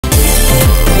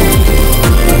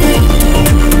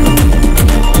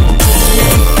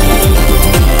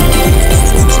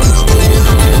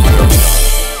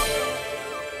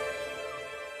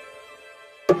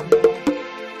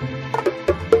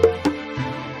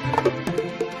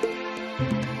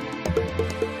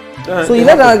So you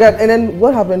let her get, and then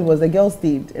what happened was the girl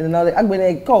stayed, and then I was like, I'm going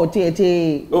to call Che.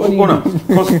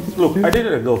 Because look, I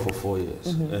dated a girl for 4 years,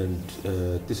 and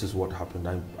this is what happened.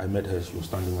 I met her. She was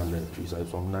standing under a tree. So I was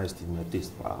some nice thing, my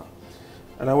taste bar,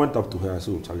 and I went up to her. I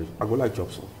said, "Charlie, I go like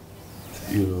chop some."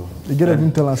 You know. You get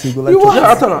him tell us you go like chop.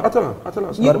 Yeah, I tell her.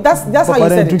 That's how you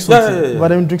said it. Yeah. But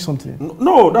then drink something.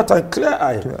 No, that time clear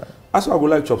eye. I said I go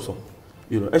like chop some.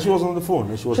 You know, and she was on the phone,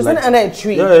 and she was like, under a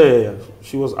tree. Yeah.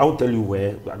 She was. I won't tell you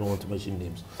where. But I don't want to mention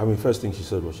names. I mean, first thing she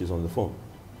said was she's on the phone,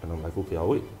 and I'm like, okay, I'll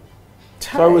wait.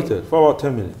 So I waited for about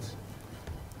 10 minutes,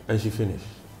 and she finished.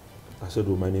 I said,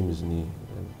 oh, my name is Nee,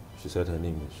 and she said her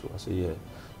name is. So I said, yeah,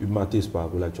 you my taste, but I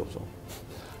go like chop some.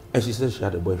 And she said she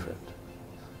had a boyfriend.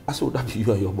 I said, would that be you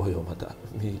and your boy or matter?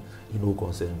 Me, you know,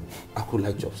 concern. I could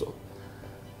like chop some.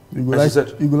 You go like,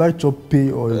 said, you go like chop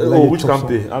pay or which can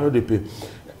pay? I know they pay.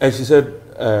 And she said,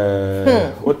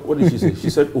 what did she say? She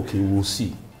said, okay, we'll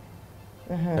see.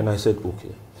 And I said,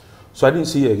 okay. So I didn't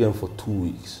see her again for 2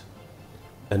 weeks.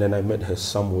 And then I met her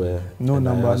somewhere. No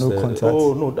number, no contact.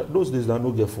 Oh, no, those days there are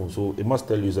no get phone. So it must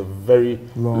tell you it's a very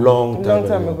long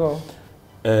time ago.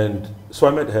 And so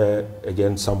I met her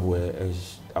again somewhere. And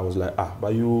I was like,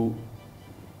 but you,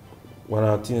 when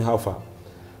I think how far?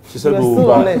 She said, no,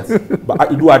 but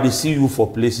I see you for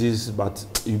places, but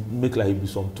you make like you be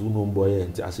some two-known boy.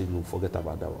 And I said, no, forget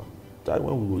about that one. So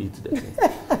when we will eat that thing.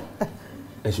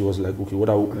 And she was like, okay,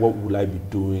 what will I be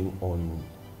doing on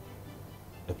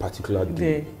a particular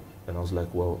day? And I was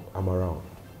like, well, I'm around.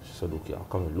 She said, okay, I'll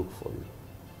come and look for you.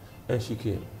 And she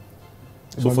came.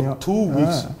 So for 2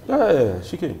 weeks,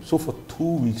 she came. So for 2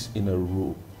 weeks in a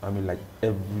row, I mean, like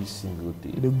every single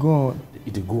day. It'll go on.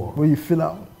 It'll go on. Where you feel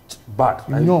out. But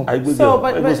I know. Isn't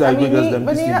that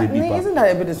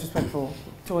a bit disrespectful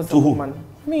towards the woman?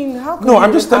 I mean, how can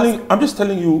I'm just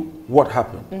telling you what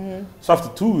happened. So after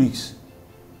 2 weeks,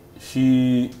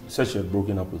 she said she had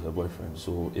broken up with her boyfriend.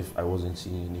 So if I wasn't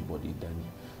seeing anybody, then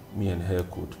me and her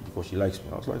could, because she likes me.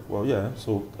 I was like, well, yeah.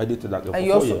 So I dated that girl for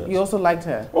 4 years. You also liked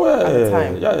her? Oh, yeah, at the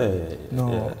time? Yeah. No.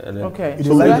 Yeah. And then, okay.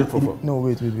 So no,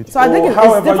 wait. So I think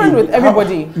it's different with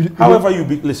everybody. However you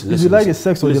be, listen. You like the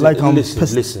sex or you like how...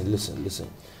 Listen.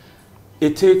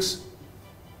 It takes...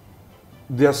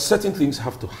 There are certain things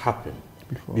have to happen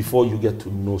before you get to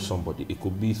know somebody. It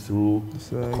could be through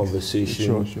a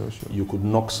conversation. Sure. You could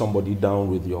knock somebody down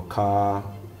with your car,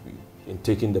 in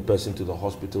taking the person to the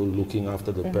hospital, looking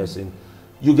after the person.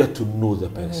 You get to know the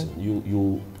person.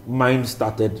 Mine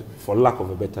started, for lack of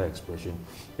a better expression,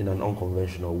 in an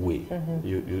unconventional way.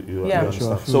 You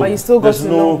understand? So but you still got to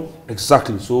know.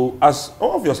 Exactly. So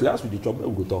obviously as we the job,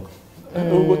 we go talk.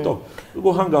 We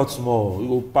go hang out small. We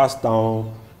go pass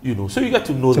down. You know, so you get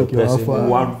to know the person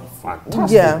one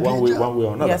way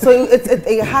or another. Yeah. So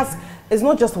it has. It's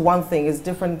not just one thing; it's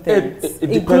different things, it depends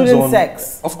including on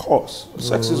sex. Of course,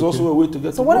 sex is also a way to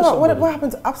get. So what about what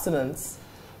happened to abstinence?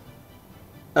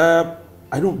 I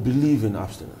don't believe in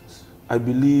abstinence. I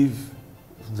believe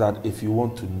that if you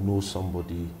want to know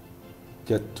somebody,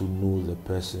 get to know the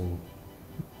person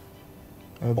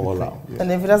all out. Yeah.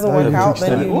 And if it doesn't work out,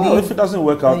 then you leave. If it doesn't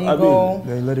work out,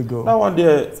 then you let it go. That one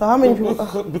there. So how many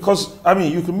people? Because I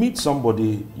mean, you can meet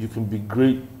somebody, you can be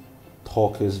great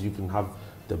talkers, you can have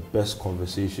the best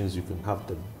conversations, you can have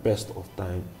the best of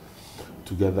time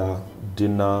together,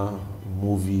 dinner,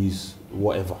 movies,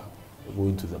 whatever,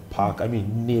 going to the park, I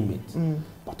mean, name it.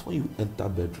 But when you enter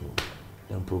bedroom,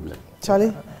 then problem.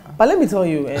 Charlie, but let me tell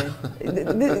you,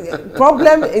 the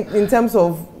problem in terms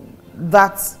of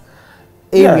that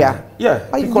area. Yeah,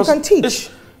 but you can teach.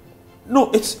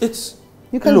 It's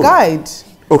you can guide.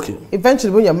 Okay.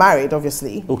 Eventually, when you're married,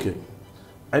 obviously. Okay.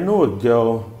 I know a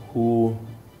girl who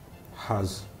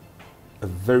has a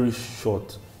very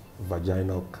short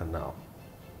vaginal canal.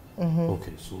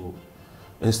 Okay, so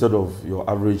instead of your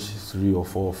average 3 or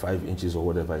 4 or 5 inches or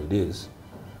whatever it is,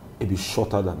 it'd be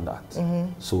shorter than that.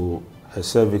 So her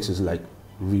cervix is like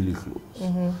really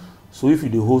close. So if you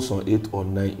do hold some 8 or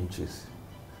 9 inches,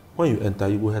 when you enter,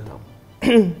 you go head down.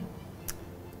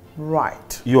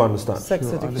 Right. You understand? Sex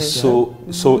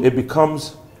education. So it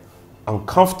becomes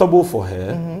uncomfortable for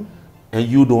her, and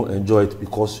you don't enjoy it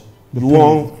because you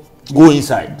won't go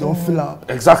inside. Don't fill out.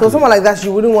 Exactly. So someone like that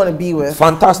you wouldn't want to be with.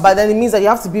 Fantastic. But then it means that you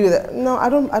have to be with it. No, I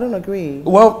don't agree.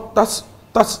 Well, that's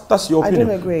your opinion.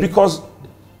 I don't agree. Because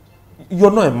you're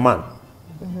not a man.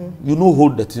 You know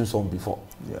hold the thing on before.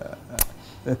 Yeah.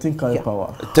 The thing carry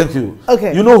power. Thank you.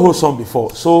 Okay. You know hold some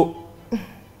before. So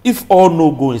if all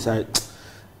no go inside,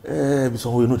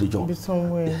 somewhere you know the job.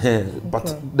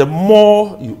 But the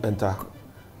more you enter,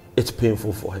 it's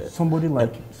painful for her. Somebody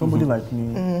like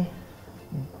me,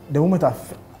 the moment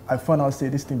I found out say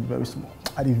this thing very small,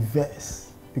 I did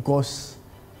verse. because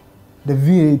the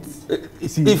V8.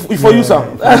 If for you,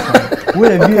 Sam.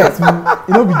 When the V8,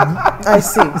 you know, I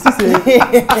see.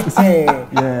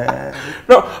 Yeah.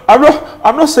 No,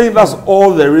 I'm not saying that's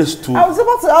all there is to. I was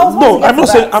about to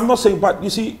I'm not saying, but you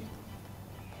see,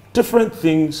 different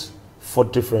things for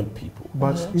different people.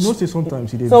 But you know, say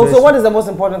sometimes it is. So what is the most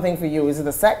important thing for you? Is it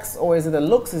the sex, or is it the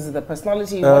looks? Is it the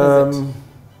personality? What is it?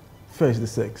 First, the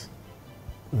sex.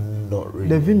 Not really.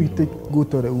 The vim you go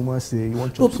to the woman say you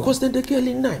want. No, because then the girl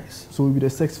is nice. So it will be the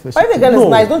sex first. Why the girl is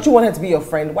nice? Don't you want her to be your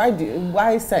friend?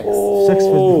 Why sex? Oh. Sex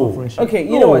first before friendship. Okay,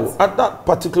 you know what? At that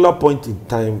particular point in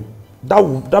time,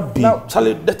 that be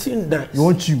Charlie, the thing nice. You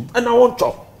want you, and I want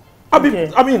you. I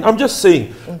mean, I'm just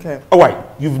saying. Okay. All right,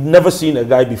 you've never seen a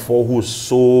guy before who's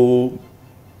so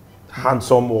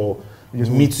handsome or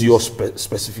meets your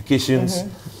specifications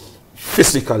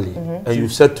physically, and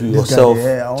you've said to yourself,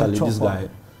 Charlie, this guy,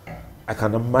 I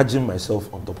can imagine myself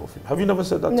on top of him. Have you never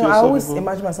said that to yourself? No, I always before?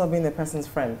 imagine myself being the person's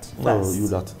friend. No, you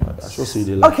that. I should say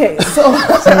they like. Okay, so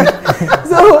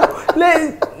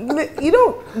you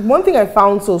know, one thing I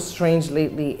found so strange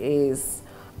lately is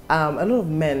a lot of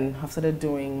men have started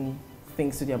doing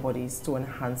things to their bodies to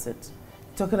enhance it.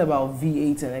 Talking about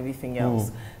V8 and everything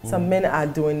else. Some men are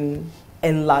doing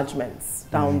enlargements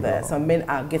down there. Some men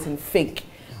are getting fake,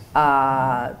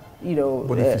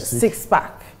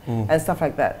 six-pack and stuff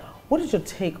like that. What is your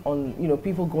take on,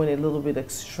 people going a little bit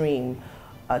extreme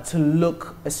to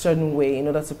look a certain way in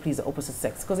order to please the opposite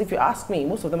sex? Because if you ask me,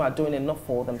 most of them are doing it not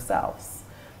for themselves.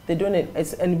 They're doing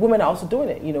it, and women are also doing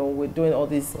it. We're doing all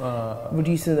these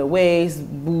reducing the waist,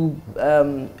 boob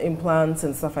implants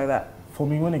and stuff like that. For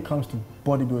me, when it comes to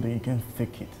bodybuilding, you can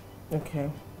fake it.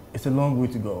 Okay. It's a long way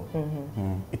to go.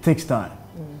 It takes time.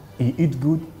 You eat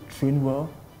good, train well,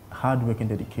 hard work and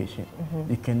dedication.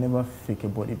 You can never fake a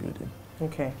bodybuilding.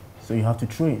 Okay. So you have to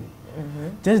train.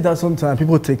 Just that sometimes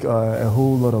people take a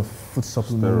whole lot of food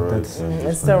supplements.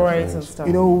 Steroids and stuff.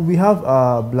 We have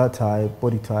blood type,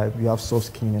 body type, we have soft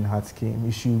skin and hard skin.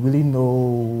 You should really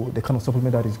know the kind of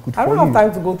supplement that is good for you. I don't have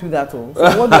time to go through that all.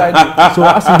 So what do I do? So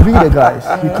as you bring the guys,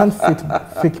 you can't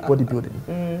fake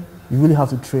bodybuilding. You really have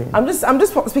to train. I'm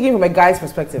just speaking from a guy's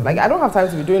perspective. Like, I don't have time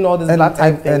to be doing all this blood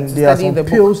type things. And there are some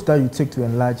pills that you take to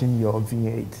enlarging your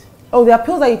V8. Oh, there are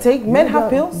pills that you take? Men have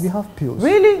pills? We have pills.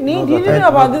 Really? Do you know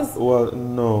about this? Well,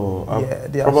 no.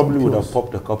 Yeah, I probably would have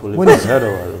popped a couple if I heard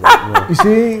about it. No. You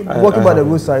see, walking by the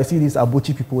roadside, I see these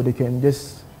Abuchi people, they can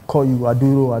just call you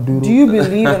Aduro. Do you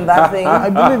believe in that thing? I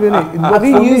believe in it. Have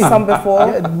you used some before?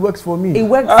 Yeah, it works for me. It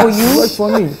worked for you? It worked for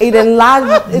me. It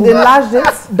enlarged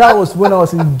it? That was when I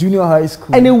was in junior high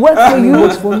school. And it worked for you? It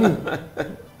works for me.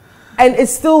 And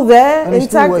it's still there, and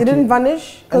intact? It didn't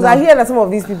vanish? Because I hear that some of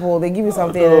these people, they give you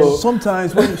something.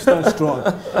 Sometimes when you stand strong,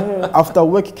 after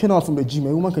work, came out from the gym,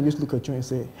 a woman can just look at you and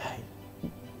say,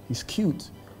 hey, he's cute.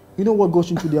 You know what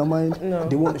goes into their mind? No.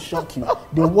 They want to shock you.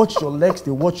 They watch your legs, they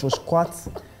watch your squats,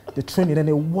 they train it, and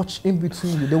they watch in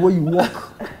between you, the way you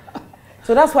walk.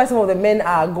 So that's why some of the men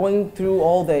are going through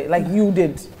all the, like you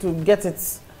did, to get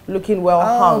it looking well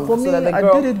hung. For me, so that the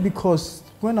girl, I did it because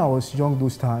when I was young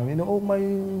those times, my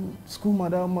school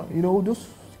madam, those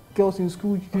girls in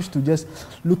school used to just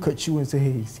look at you and say,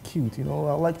 hey, he's cute, I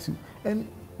like to. And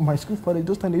my school father,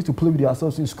 those times they used to play with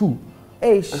themselves in school.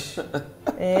 Ish.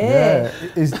 Yeah,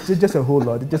 it's just a whole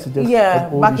lot. It's just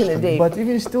back in the day. But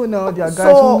even still now, there are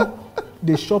guys who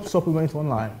they shop supplements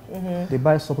online. They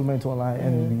buy supplements online,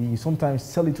 and we sometimes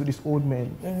sell it to these old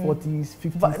men, 40s,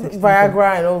 50s, 60s.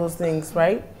 Viagra and all those things,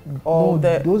 right?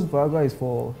 Those Viagra is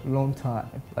for a long time,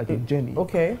 like a journey.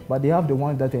 Okay. But they have the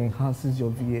one that enhances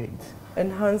your V8.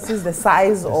 Enhances the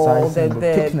size or the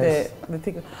thickness. The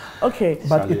thickness. Okay.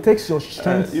 But it takes your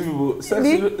strength. Sex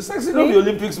is not the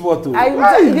Olympic sport. I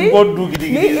don't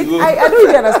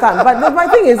really understand. But my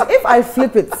thing is, if I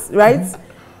flip it, right?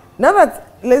 Now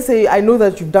that, let's say I know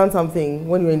that you've done something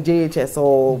when you were in JHS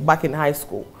or back in high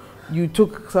school, you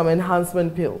took some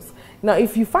enhancement pills. Now,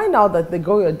 if you find out that the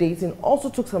girl you're dating also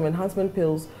took some enhancement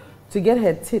pills to get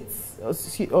her tits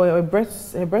or her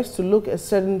breasts to look a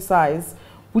certain size,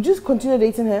 would you continue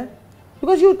dating her?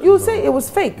 Because you say it was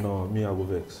fake. No, me, I will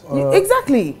vex.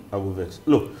 Exactly. I will vex.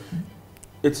 Look,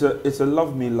 it's a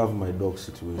love me, love my dog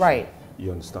situation. Right.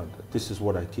 You understand? This is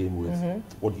what I came with.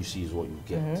 What you see is what you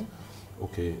get.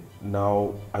 Okay.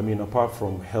 Now, I mean, apart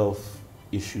from health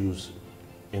issues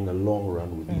in the long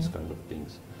run with these kind of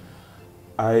things,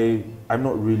 I'm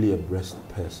not really a breast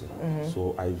person.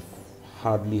 So I've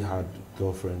hardly had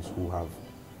girlfriends who have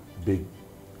big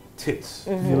tits.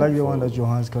 You like the one that your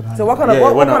hands got. So what kind of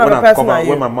person are you?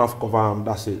 When my mouth cover,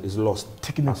 that's it. It's lost.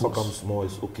 Thick nipples. As I come small,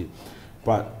 it's okay.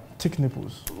 But thick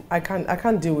nipples. I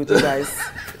can't deal with you guys.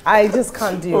 I just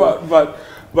can't do it.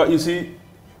 But you see,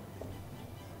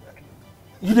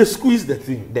 you just squeeze the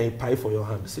thing, then you pie for your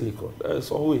hand, silicone. That's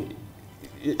all way.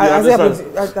 Has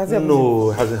it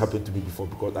No, it hasn't happened to me before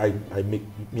because I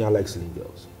like slim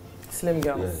girls. Slim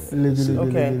girls. Yeah.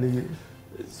 Okay.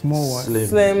 Small one.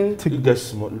 Slim. You get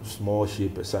small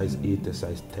shape, a size 8, a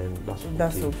size 10.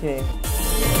 That's okay.